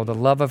reveal the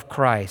love of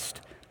Christ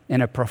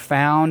in a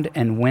profound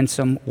and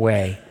winsome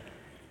way.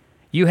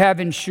 You have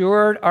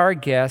ensured our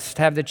guests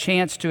have the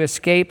chance to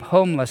escape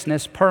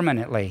homelessness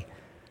permanently.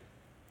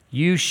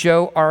 You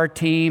show our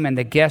team and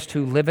the guests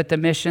who live at the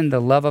mission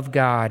the love of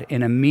God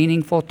in a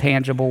meaningful,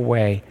 tangible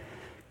way.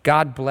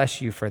 God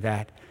bless you for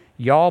that.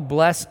 Y'all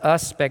bless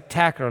us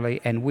spectacularly,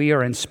 and we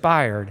are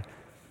inspired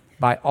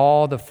by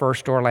all the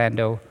First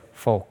Orlando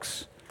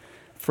folks.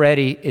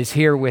 Freddie is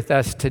here with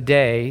us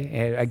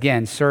today,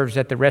 again, serves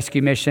at the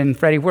Rescue Mission.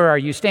 Freddie, where are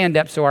you? Stand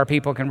up so our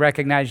people can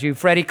recognize you.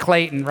 Freddie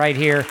Clayton, right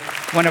here,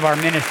 one of our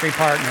ministry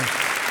partners.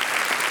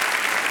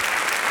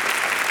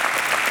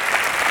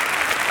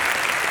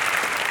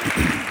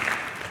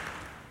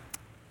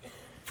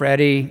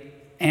 Freddie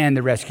and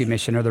the Rescue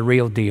Mission are the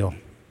real deal.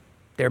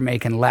 They're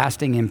making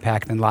lasting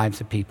impact in the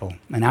lives of people.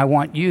 And I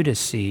want you to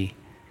see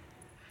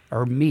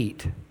or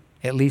meet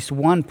at least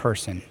one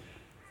person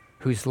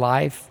whose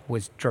life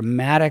was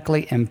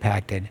dramatically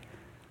impacted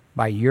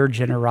by your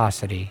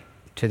generosity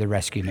to the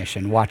Rescue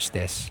Mission. Watch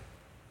this.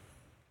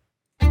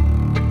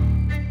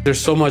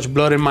 There's so much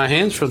blood in my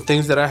hands from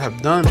things that I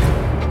have done.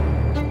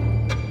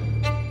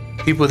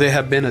 People that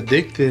have been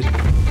addicted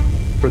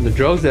from the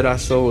drugs that I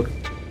sold.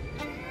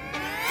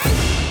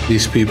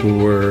 These people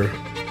were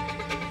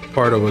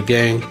part of a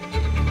gang.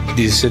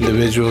 These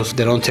individuals,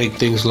 they don't take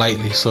things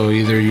lightly, so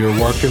either you're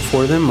working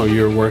for them or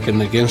you're working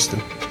against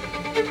them.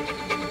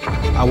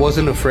 I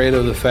wasn't afraid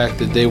of the fact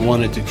that they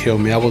wanted to kill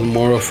me. I was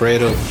more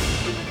afraid of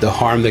the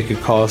harm they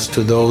could cause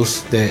to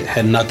those that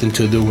had nothing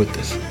to do with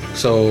this.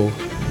 So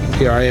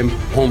here I am,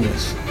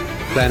 homeless,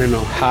 planning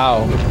on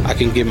how I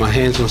can get my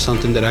hands on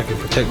something that I can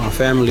protect my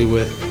family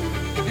with.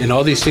 And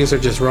all these things are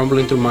just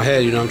rumbling through my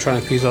head. I'm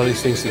trying to piece all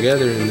these things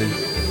together, and then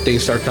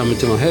things start coming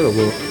to my head.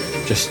 Well,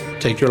 just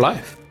take your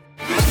life.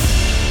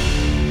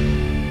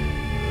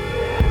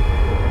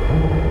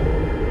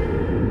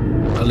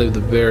 I lived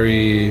a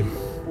very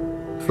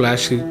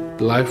flashy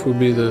life, would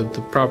be the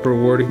proper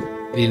wording.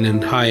 Eating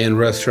in high-end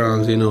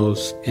restaurants,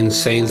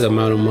 insane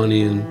amount of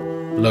money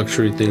and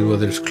luxury things,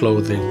 whether it's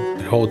clothing,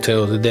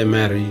 hotels, it didn't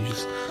matter.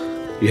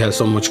 You had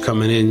so much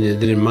coming in, you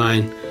didn't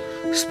mind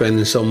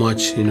spending so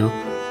much,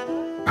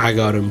 I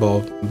got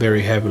involved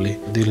very heavily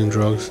dealing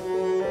drugs.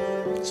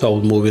 So I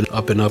was moving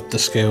up and up the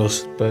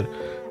scales, but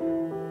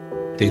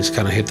things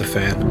kind of hit the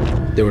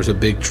fan. There was a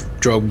big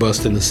drug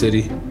bust in the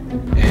city,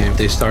 and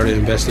they started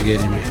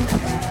investigating me.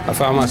 I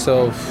found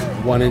myself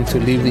wanting to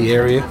leave the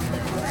area,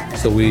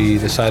 so we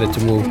decided to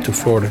move to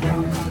Florida.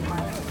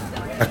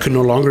 I could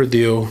no longer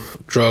deal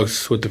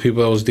drugs with the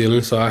people I was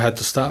dealing, so I had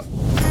to stop.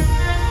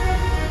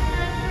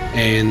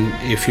 And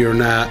if you're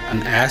not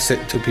an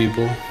asset to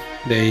people,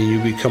 then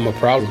you become a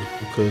problem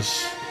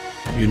because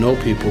you know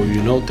people,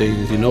 you know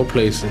things, you know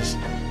places.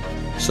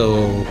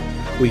 So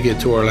we get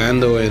to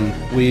Orlando and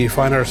we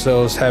find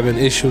ourselves having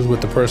issues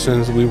with the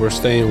persons we were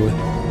staying with.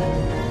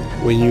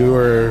 When you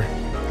are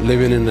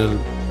living in a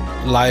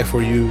life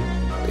where you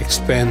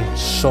expend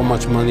so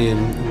much money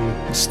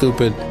in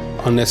stupid,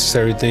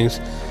 unnecessary things,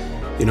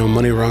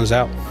 money runs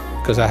out.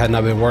 Because I had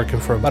not been working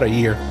for about a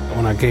year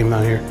when I came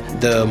out here.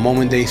 The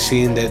moment they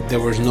seen that there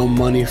was no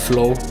money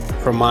flow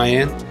from my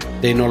end,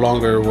 they no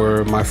longer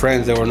were my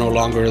friends. They were no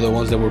longer the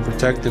ones that were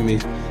protecting me.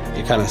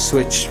 It kind of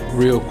switched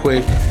real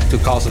quick to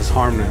cause us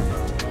harm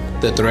now.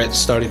 The threats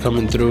started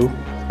coming through,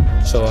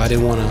 so I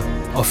didn't want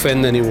to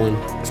offend anyone,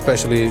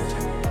 especially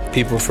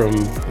people from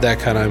that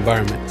kind of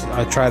environment.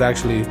 I tried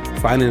actually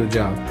finding a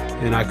job,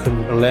 and I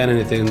couldn't land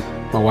anything.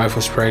 My wife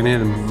was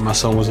pregnant, and my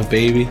son was a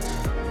baby.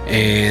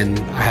 And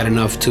I had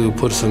enough to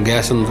put some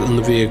gas in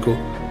the vehicle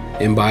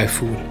and buy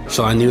food.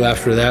 So I knew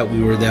after that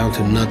we were down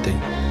to nothing.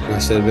 And I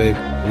said, babe,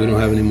 we don't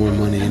have any more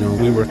money.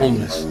 We were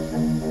homeless.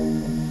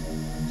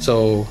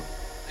 So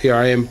here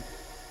I am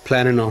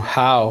planning on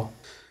how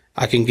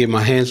I can get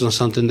my hands on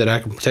something that I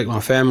can protect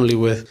my family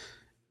with.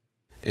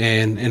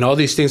 And all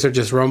these things are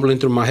just rumbling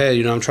through my head.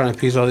 I'm trying to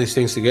piece all these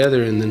things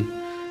together, and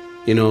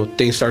then,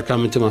 things start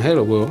coming to my head.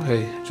 Well,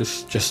 hey,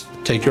 just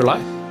take your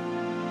life.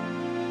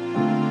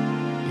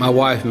 My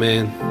wife,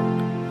 man,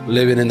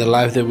 living in the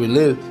life that we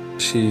live,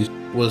 she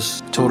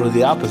was totally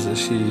the opposite.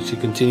 She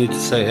continued to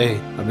say,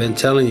 hey, I've been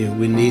telling you,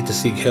 we need to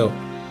seek help.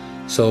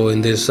 So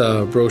in this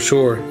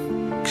brochure,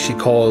 she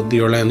called the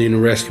Orlando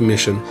Union Rescue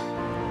Mission.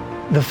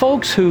 The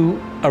folks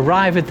who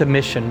arrive at the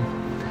mission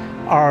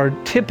are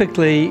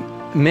typically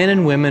men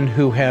and women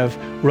who have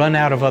run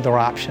out of other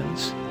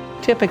options.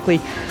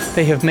 Typically,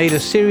 they have made a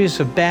series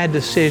of bad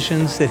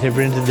decisions that have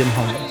rendered them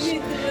homeless.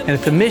 And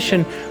at the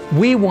mission,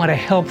 we want to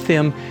help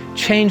them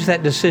change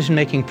that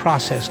decision-making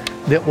process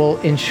that will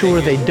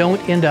ensure they don't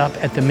end up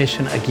at the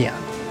mission again.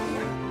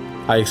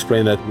 I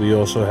explained that we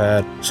also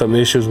had some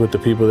issues with the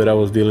people that I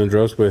was dealing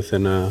drugs with,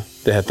 and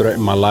they had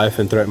threatened my life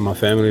and threatened my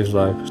family's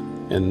life.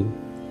 And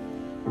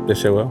they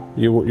said, well,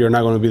 you're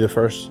not going to be the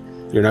first.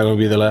 You're not going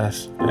to be the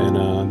last.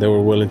 And they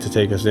were willing to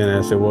take us in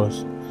as it was.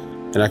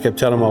 And I kept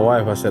telling my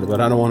wife, I said,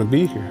 but I don't want to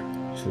be here.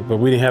 She said, but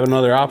we didn't have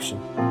another option.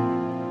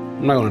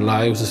 I'm not going to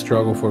lie, it was a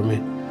struggle for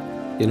me.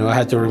 I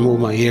had to remove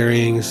my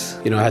earrings,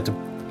 I had to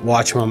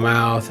watch my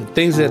mouth,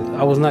 things that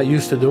I was not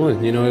used to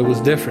doing. It was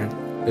different.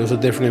 It was a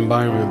different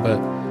environment,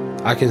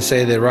 but I can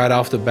say that right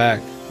off the bat,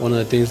 one of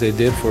the things they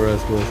did for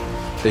us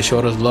was they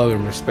showed us love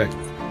and respect.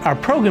 Our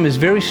program is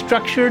very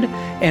structured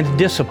and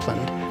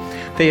disciplined.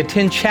 They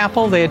attend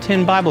chapel, they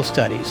attend Bible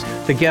studies.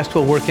 The guests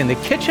will work in the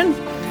kitchen,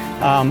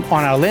 on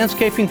our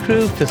landscaping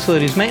crew,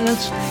 facilities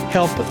maintenance,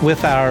 help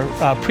with our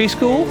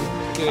preschool,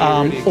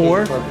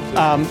 or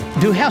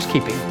do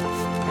housekeeping.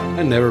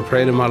 I never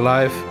prayed in my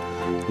life,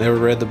 never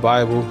read the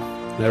Bible,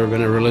 never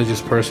been a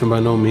religious person by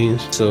no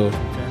means. So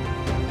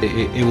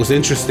it was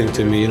interesting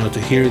to me, to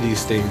hear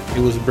these things.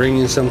 It was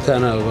bringing some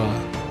kind of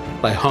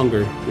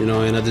hunger,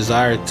 and a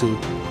desire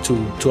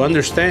to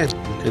understand.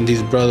 And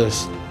these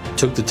brothers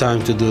took the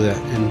time to do that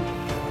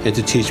and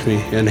to teach me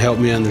and help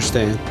me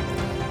understand.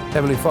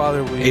 Heavenly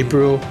Father,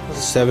 April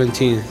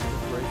 17th,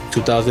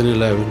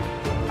 2011,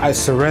 I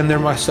surrender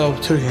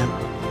myself to Him.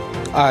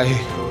 I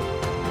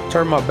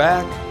turn my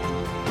back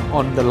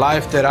on the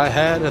life that I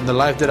had and the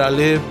life that I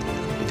lived.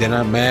 It did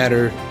not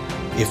matter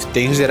if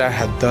things that I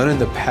had done in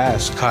the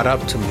past caught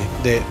up to me,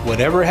 that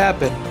whatever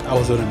happened, I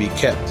was going to be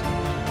kept.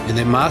 And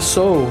that my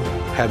soul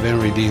had been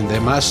redeemed,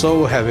 that my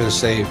soul had been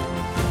saved.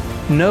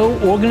 No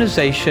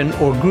organization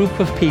or group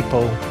of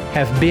people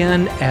have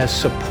been as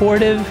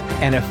supportive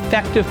and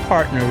effective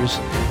partners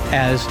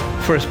as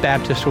First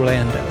Baptist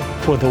Orlando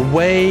for the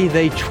way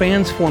they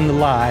transform the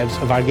lives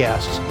of our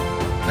guests.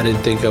 I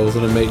didn't think I was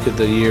going to make it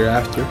the year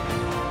after.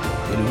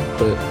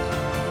 But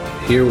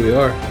here we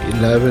are,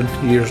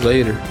 11 years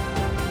later.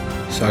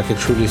 So I can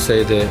truly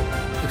say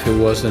that if it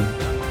wasn't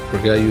for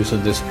God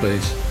using this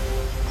place,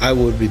 I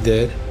would be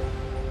dead.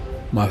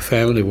 My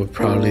family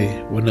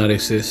would not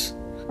exist.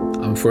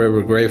 I'm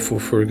forever grateful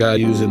for God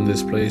using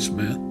this place,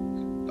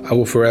 man. I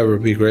will forever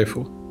be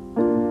grateful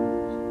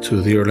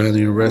to the Orlando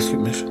Union Rescue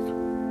Mission.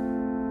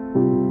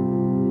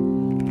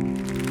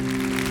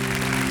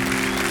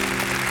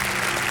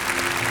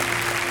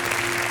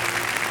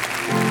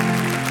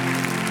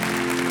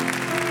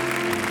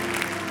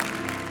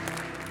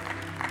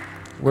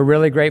 We're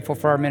really grateful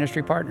for our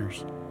ministry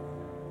partners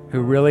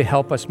who really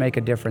help us make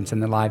a difference in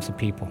the lives of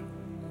people,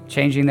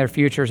 changing their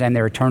futures and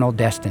their eternal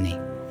destiny.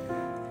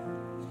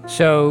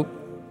 So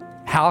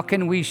How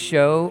can we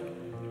show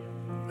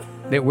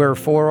that we're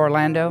for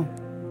Orlando?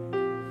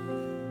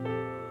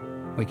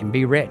 We can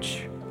be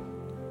rich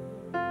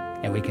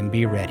and we can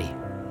be ready.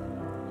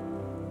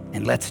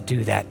 And let's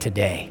do that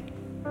today.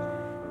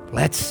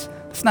 Let's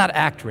not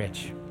act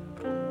rich.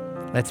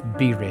 Let's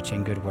be rich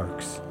in good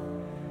works.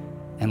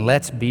 And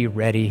let's be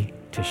ready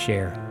to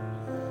share.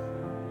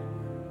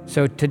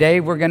 So today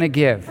we're going to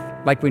give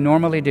like we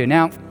normally do.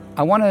 Now,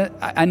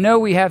 I know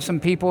we have some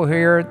people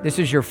here, this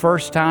is your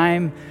first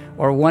time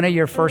or one of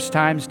your first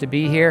times to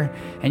be here,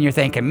 and you're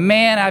thinking,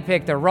 man, I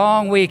picked the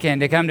wrong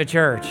weekend to come to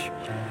church.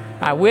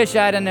 I wish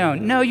I'd have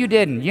known. No, you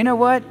didn't. You know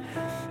what?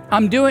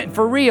 I'm doing,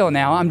 for real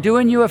now, I'm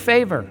doing you a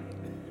favor,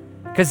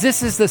 because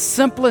this is the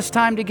simplest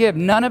time to give.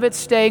 None of it's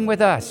staying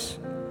with us.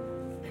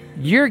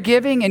 You're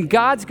giving, and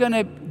God's going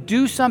to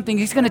do something.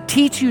 He's going to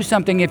teach you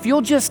something. If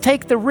you'll just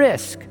take the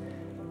risk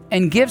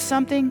and give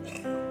something,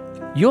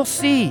 you'll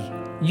see.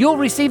 You'll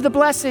receive the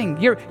blessing.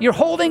 You're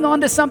holding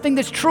on to something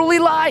that's truly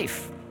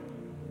life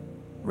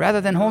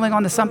rather than holding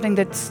on to something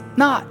that's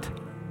not.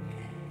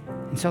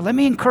 And so let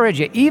me encourage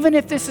you, even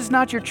if this is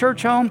not your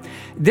church home,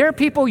 there are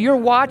people you're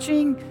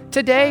watching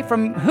today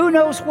from who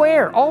knows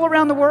where, all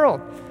around the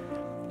world.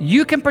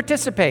 You can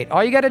participate.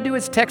 All you got to do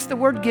is text the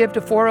word give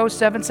to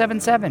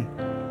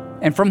 40777.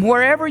 And from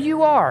wherever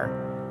you are,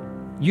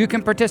 you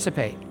can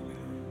participate.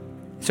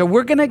 So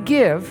we're going to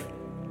give,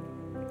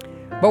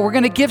 but we're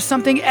going to give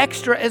something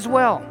extra as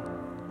well.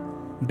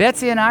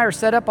 Betsy and I are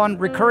set up on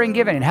recurring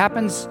giving. It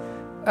happens,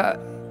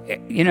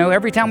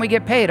 every time we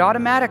get paid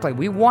automatically.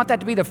 We want that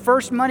to be the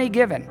first money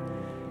given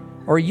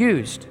or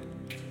used.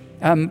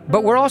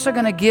 But we're also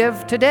going to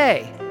give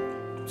today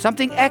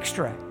something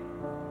extra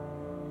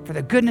for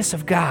the goodness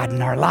of God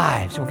in our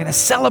lives. We're going to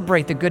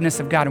celebrate the goodness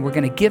of God, and we're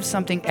going to give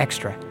something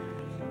extra.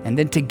 And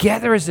then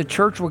together as a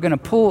church, we're going to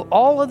pull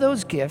all of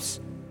those gifts,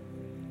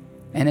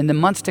 and in the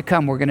months to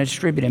come, we're going to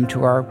distribute them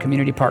to our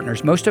community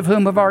partners, most of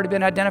whom have already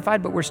been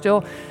identified, but we're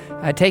still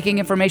taking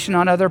information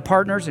on other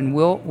partners, and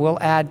we'll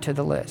add to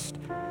the list.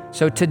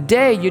 So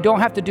today, you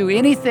don't have to do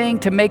anything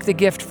to make the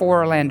gift for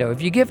Orlando.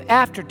 If you give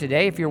after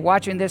today, if you're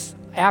watching this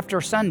after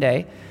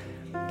Sunday,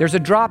 there's a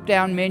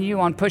drop-down menu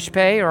on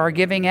PushPay or our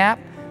giving app.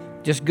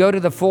 Just go to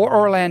the For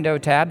Orlando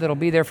tab. That'll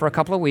be there for a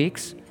couple of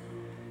weeks.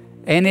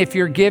 And if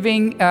you're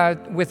giving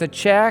with a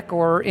check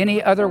or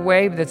any other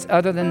way that's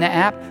other than the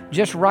app,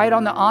 just write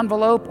on the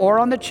envelope or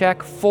on the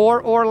check,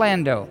 For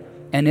Orlando,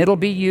 and it'll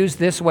be used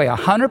this way.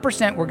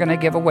 100% we're going to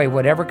give away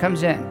whatever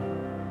comes in.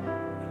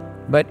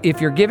 But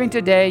if you're giving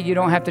today, you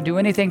don't have to do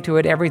anything to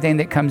it. Everything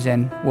that comes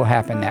in will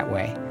happen that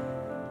way.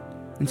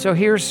 And so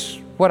here's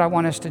what I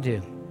want us to do.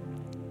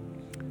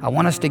 I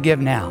want us to give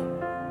now.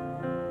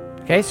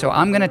 Okay, so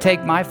I'm going to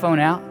take my phone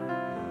out.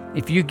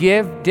 If you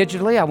give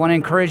digitally, I want to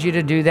encourage you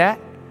to do that.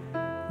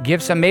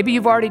 Give some. Maybe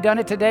you've already done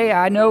it today.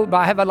 I know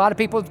I have a lot of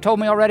people who have told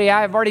me already,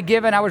 I've already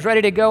given. I was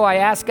ready to go. I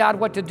asked God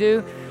what to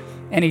do,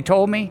 and he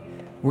told me.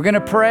 We're going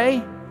to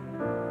pray,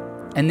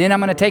 and then I'm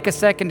going to take a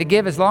second to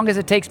give. As long as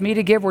it takes me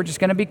to give, we're just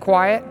going to be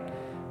quiet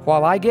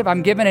while I give.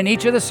 I'm giving in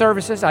each of the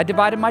services. I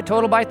divided my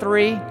total by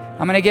 3.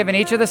 I'm going to give in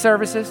each of the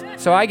services,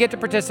 so I get to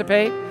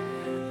participate.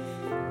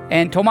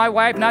 And told my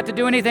wife not to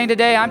do anything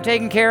today. I'm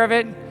taking care of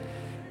it,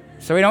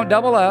 so we don't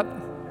double up.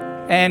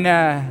 And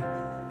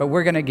but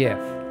we're going to give.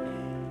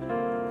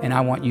 And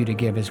I want you to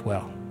give as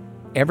well.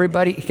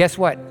 Everybody, guess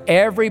what?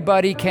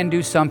 Everybody can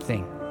do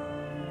something.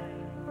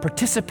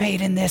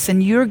 Participate in this,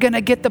 and you're going to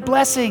get the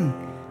blessing.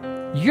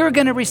 You're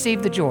going to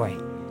receive the joy.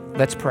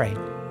 Let's pray.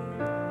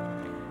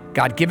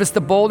 God, give us the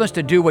boldness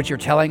to do what you're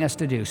telling us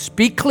to do.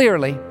 Speak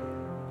clearly.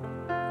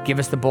 Give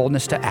us the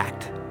boldness to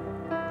act.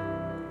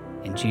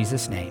 In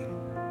Jesus' name,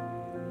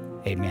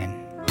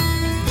 amen.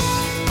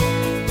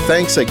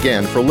 Thanks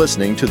again for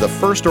listening to the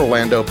First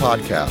Orlando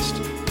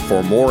podcast.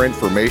 For more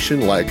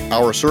information like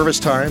our service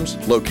times,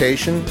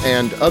 location,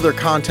 and other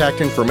contact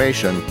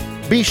information,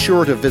 be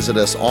sure to visit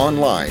us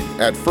online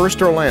at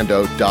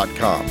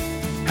firstorlando.com.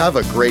 Have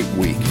a great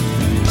week.